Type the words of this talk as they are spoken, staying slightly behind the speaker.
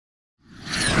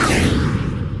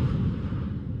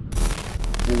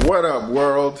What up,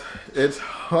 world? It's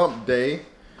hump day.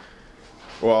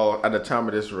 Well, at the time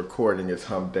of this recording, it's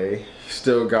hump day.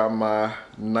 Still got my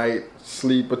night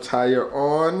sleep attire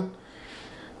on.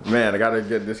 Man, I gotta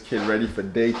get this kid ready for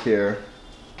daycare.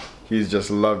 He's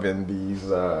just loving these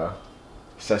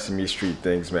Sesame Street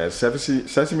things, man.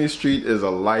 Sesame Street is a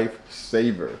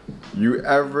lifesaver. You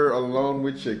ever alone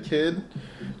with your kid,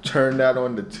 turn that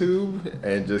on the tube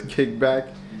and just kick back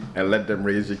and let them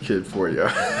raise your kid for you.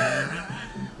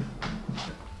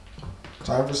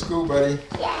 Time for school, buddy.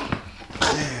 Yeah.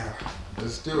 Yeah.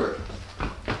 Let's do it.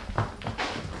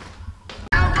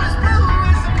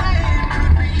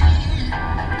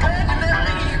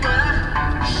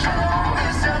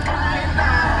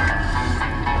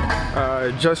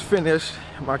 Just finished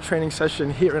my training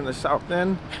session here in the South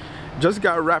End. Just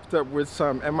got wrapped up with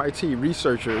some MIT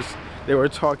researchers. They were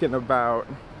talking about,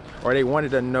 or they wanted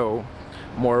to know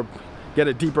more, get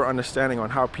a deeper understanding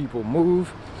on how people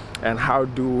move and how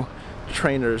do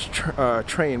trainers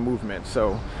train movement.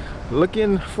 So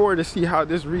looking forward to see how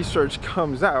this research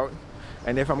comes out,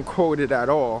 and if I'm quoted at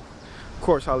all, of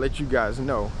course I'll let you guys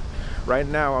know. Right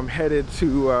now I'm headed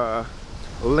to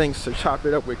Links to chop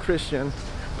it up with Christian,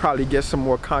 probably get some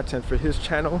more content for his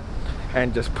channel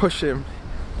and just push him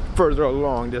further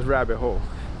along this rabbit hole.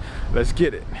 Let's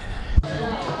get it.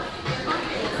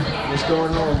 What's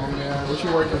going on, my man? What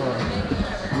you working on?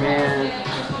 Man,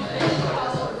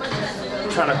 I'm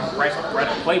trying to write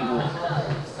a playbook.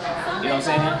 You know what I'm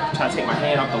saying? I'm trying to take my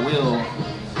hand off the wheel.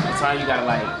 That's how you gotta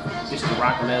like just the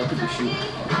rock and let people shoot. You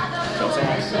know what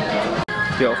I'm saying?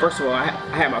 Yo, first of all, I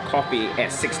had my coffee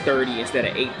at 6:30 instead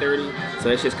of 8:30, so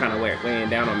it's just kind of weighing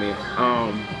down on me.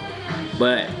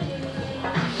 But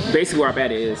basically where I'm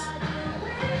at is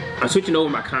I'm switching over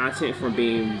my content from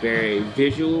being very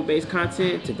visual-based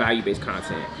content to value-based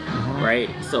content, right?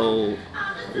 So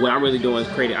what I'm really doing is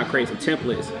I create some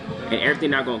templates, and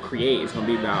everything I'm gonna create is gonna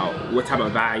be about what type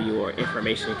of value or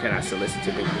information can I solicit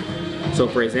to people. So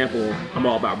for example, I'm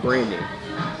all about branding.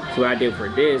 So what I did for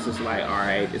this is like, all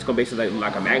right, it's gonna basically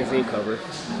like a magazine cover,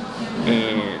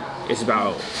 and it's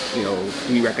about, you know,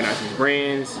 do you recognize these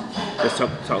brands? Let's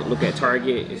look at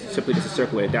Target. It's simply just a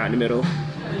circle with a dot in the middle,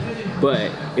 but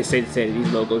it's safe to say that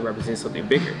these logos represent something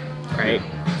bigger, right?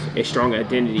 A strong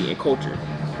identity and culture.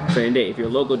 So in the day, if your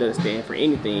logo doesn't stand for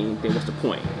anything, then what's the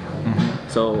point?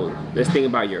 So let's think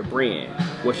about your brand.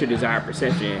 What's your desired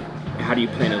perception, and how do you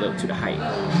plan to live to the height?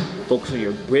 Focus on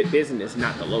your business,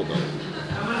 not the logo.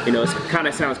 You know, it kind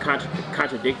of sounds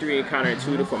contradictory and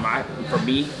counterintuitive for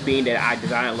me, being that I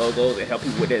design logos and help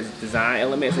people with their design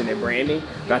elements and their branding.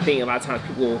 But I think a lot of times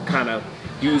people kind of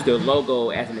use their logo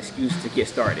as an excuse to get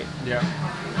started. Yeah.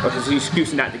 Or just an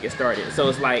excuse not to get started. So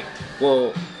it's like,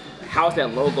 well, how's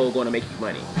that logo going to make you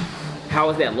money? How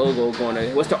is that logo going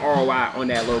to, what's the ROI on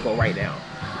that logo right now?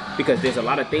 Because there's a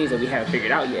lot of things that we haven't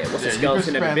figured out yet. What's the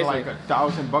skeleton of the business? You could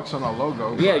spend like $1,000 on a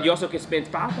logo. Yeah, you also can spend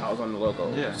 $5,000 on the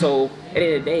logo. Yeah. So at the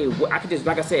end of the day, I could just,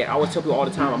 like I said, I always tell people all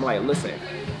the time, I'm like, listen,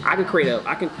 I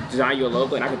can design you a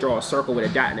logo and I can draw a circle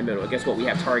with a dot in the middle. And guess what? We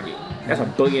have Target. That's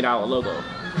 $1 billion logo.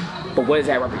 But what does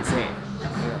that represent?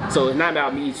 So it's not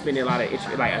about me spending a lot of,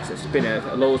 like I said,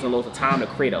 spending loads and loads of time to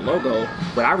create a logo.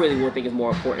 What I really think is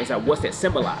more important is that what's that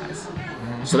symbolize?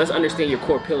 So let's understand your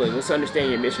core pillars, let's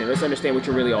understand your mission, let's understand what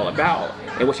you're really all about,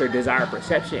 and what's your desired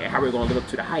perception, and how we're going to live up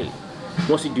to the height.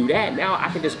 Once you do that, now I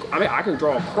can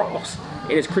draw a cross,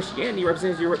 and as Christianity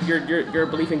represents your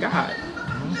belief in God.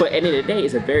 But at the end of the day,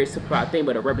 it's a very simplified thing,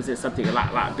 but it represents something a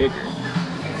lot bigger.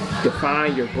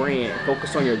 Define your brand,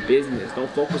 focus on your business, don't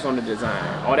focus on the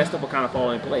design. All that stuff will kind of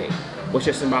fall in play. What's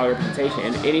your symbolic representation?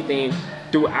 And anything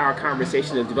through our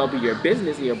conversation of developing your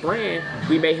business and your brand,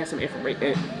 we may have some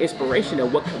inspiration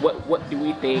of what do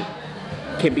we think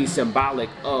can be symbolic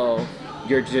of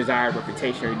your desired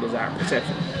reputation or your desired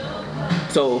perception.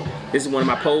 So this is one of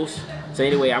my posts. So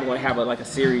anyway, I'm going to have a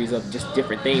series of just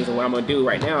different things, and what I'm going to do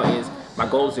right now is my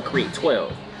goal is to create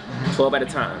 12 at a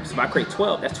time. So if I create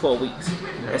 12, that's 12 weeks.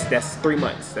 That's 3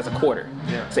 months. That's a quarter.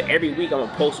 Yeah. So every week I'm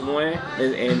gonna post one,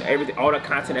 and all the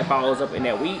content that follows up in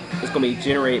that week is gonna be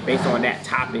generated based on that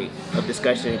topic of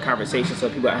discussion and conversation, so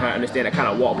people understand and kind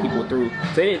of walk people through. So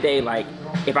at the end of the day, like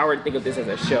if I were to think of this as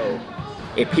a show,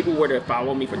 if people were to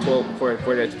follow me for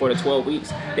the 12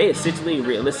 weeks, they essentially,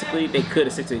 realistically, they could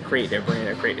essentially create their brand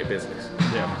or create their business.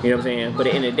 Yeah. You know what I'm saying? But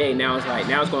at the end of the day, now it's going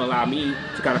to allow me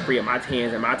to kind of free up my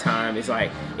hands and my time. It's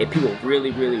like, if people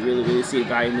really see the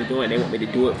value in me doing it, they want me to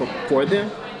do it for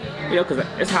them. You know, because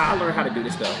that's how I learned how to do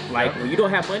this stuff. Like, when you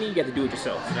don't have money, you have to do it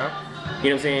yourself. Yep. You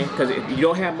know what I'm saying? Because if you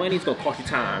don't have money, it's going to cost you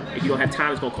time. If you don't have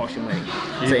time, it's going to cost you money.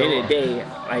 So at the end of the day,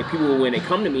 like, people, when they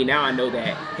come to me, now I know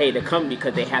that, hey, they come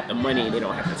because they have the money and they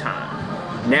don't have the time.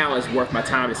 now it's worth my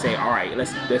time to say, all right,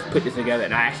 let's put this together,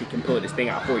 and I actually can pull this thing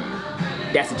out for you.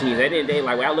 That's the genius. At the end of the day,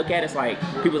 like when I look at it, it's like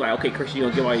people's like, okay, Christian, you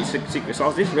gonna give all your secret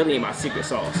sauce. This really ain't my secret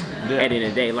sauce. Yeah. At the end of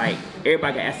the day, like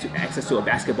everybody got access to a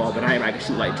basketball, but not everybody can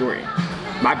shoot like Jordan.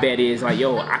 My bet is like,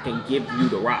 yo, I can give you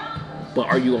the rock, but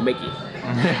are you gonna make it?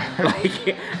 Like,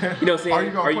 you know what I'm saying? Are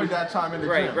you gonna put that time in the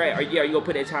gym? Right. Are you gonna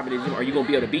put that time in the gym? Are you gonna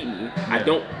be able to beat me? Yeah. I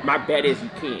don't. My bet is you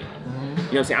can. You know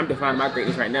what I'm saying? I'm defining my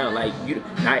greatness right now. Like,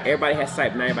 not everybody has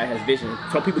sight, but not everybody has vision.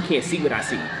 Some people can't see what I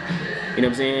see. You know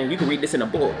what I'm saying? You can read this in a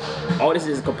book. All this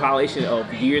is a compilation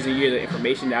of years and years of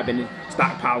information that I've been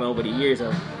stockpiling over the years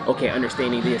of, okay,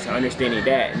 understanding this, understanding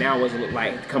that. Now what does it look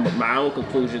like to come up with my own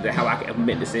conclusions of how I can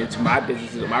implement this into my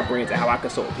businesses or my brands and how I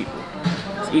consult people.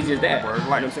 It's easy as that. You know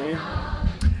what I'm saying?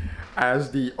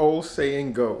 As the old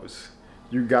saying goes,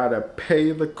 you gotta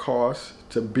pay the cost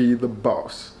to be the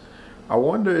boss. I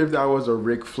wonder if that was a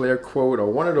Ric Flair quote or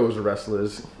one of those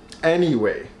wrestlers.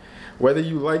 Anyway, whether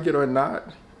you like it or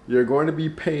not, you're going to be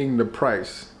paying the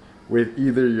price with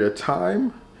either your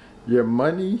time, your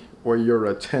money, or your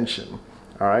attention.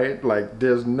 All right, like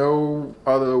there's no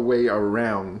other way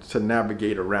around to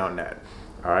navigate around that.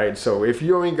 All right, so if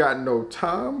you ain't got no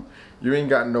time, you ain't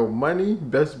got no money,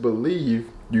 best believe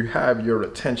you have your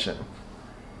attention.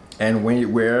 And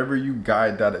wherever you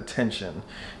guide that attention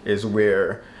is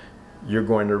where you're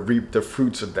going to reap the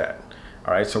fruits of that.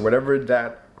 All right, so whatever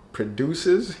that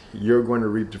produces, you're going to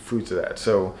reap the fruits of that.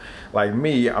 So like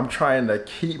me, I'm trying to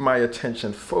keep my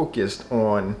attention focused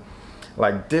on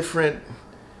like different,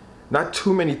 not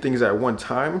too many things at one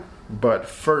time, but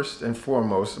first and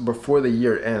foremost, before the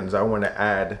year ends, I want to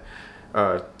add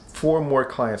 4 more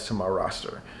clients to my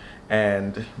roster.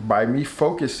 And by me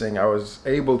focusing, I was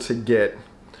able to get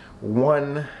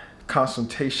 1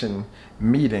 consultation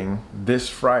meeting this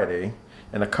Friday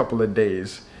in a couple of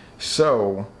days.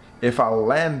 So if I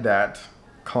land that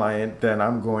client, then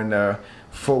I'm going to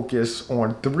focus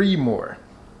on 3 more,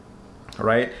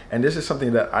 right? And this is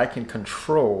something that I can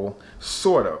control,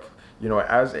 sort of, you know,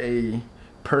 as a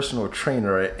personal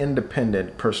trainer, an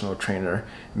independent personal trainer,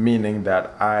 meaning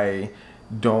that I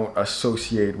don't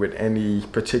associate with any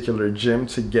particular gym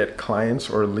to get clients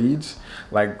or leads.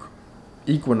 Like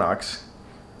Equinox,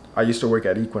 I used to work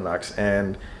at Equinox,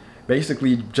 and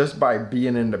basically just by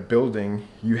being in the building,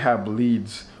 you have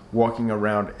leads walking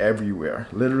around everywhere.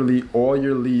 Literally all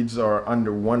your leads are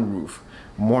under one roof.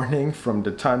 Morning, from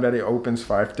the time that it opens,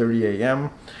 5:30 a.m.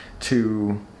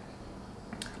 to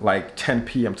like 10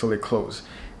 p.m. till it closes.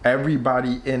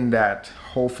 Everybody in that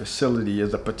whole facility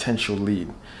is a potential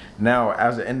lead. Now,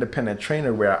 as an independent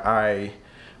trainer where I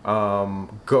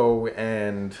go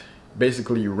and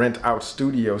basically rent out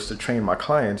studios to train my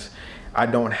clients, I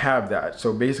don't have that.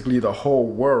 So basically the whole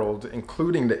world,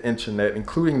 including the internet,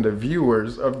 including the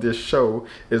viewers of this show,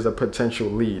 is a potential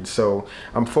lead. So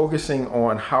I'm focusing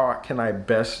on how can I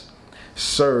best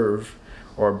serve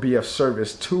or be of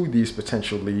service to these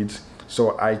potential leads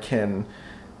so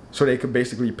they could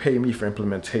basically pay me for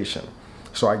implementation.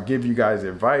 So I give you guys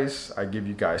advice, I give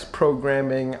you guys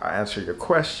programming, I answer your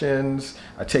questions,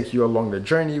 I take you along the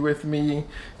journey with me.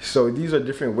 So these are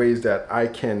different ways that I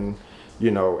can,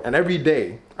 you know, and every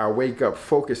day I wake up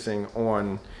focusing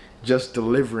on just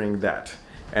delivering that.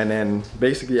 And then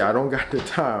basically I don't got the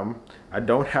time, I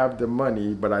don't have the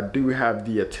money, but I do have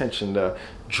the attention to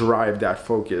drive that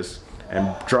focus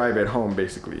and drive it home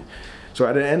basically. So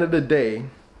at the end of the day,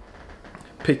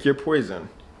 pick your poison,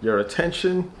 your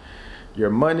attention, your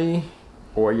money,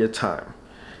 or your time.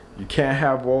 You can't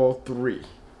have all 3.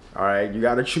 All right, you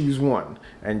got to choose one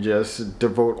and just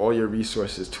devote all your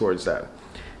resources towards that.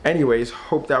 Anyways,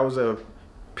 hope that was a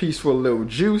peaceful little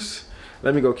juice.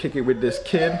 Let me go kick it with this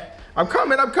kid. I'm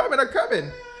coming.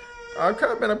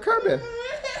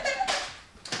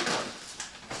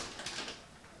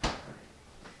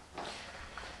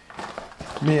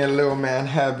 Me and Lil Man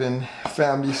having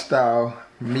family style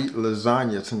meat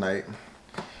lasagna tonight.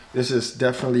 This is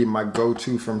definitely my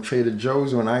go-to from Trader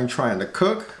Joe's when I ain't trying to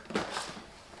cook.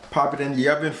 Pop it in the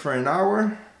oven for an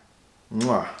hour.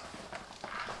 Mwah.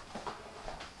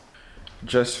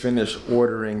 Just finished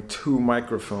ordering 2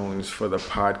 microphones for the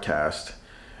podcast.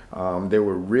 They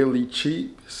were really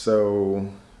cheap,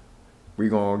 so we're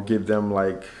gonna give them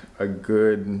like a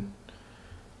good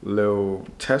little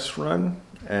test run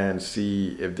and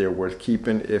see if they're worth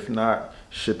keeping. If not,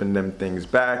 shipping them things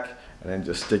back and then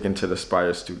just sticking to the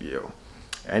Spire Studio.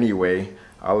 Anyway,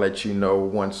 I'll let you know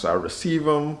once I receive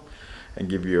them and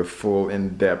give you a full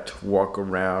in-depth walk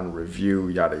around review,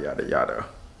 yada yada yada.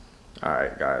 All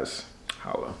right guys,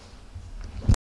 holla.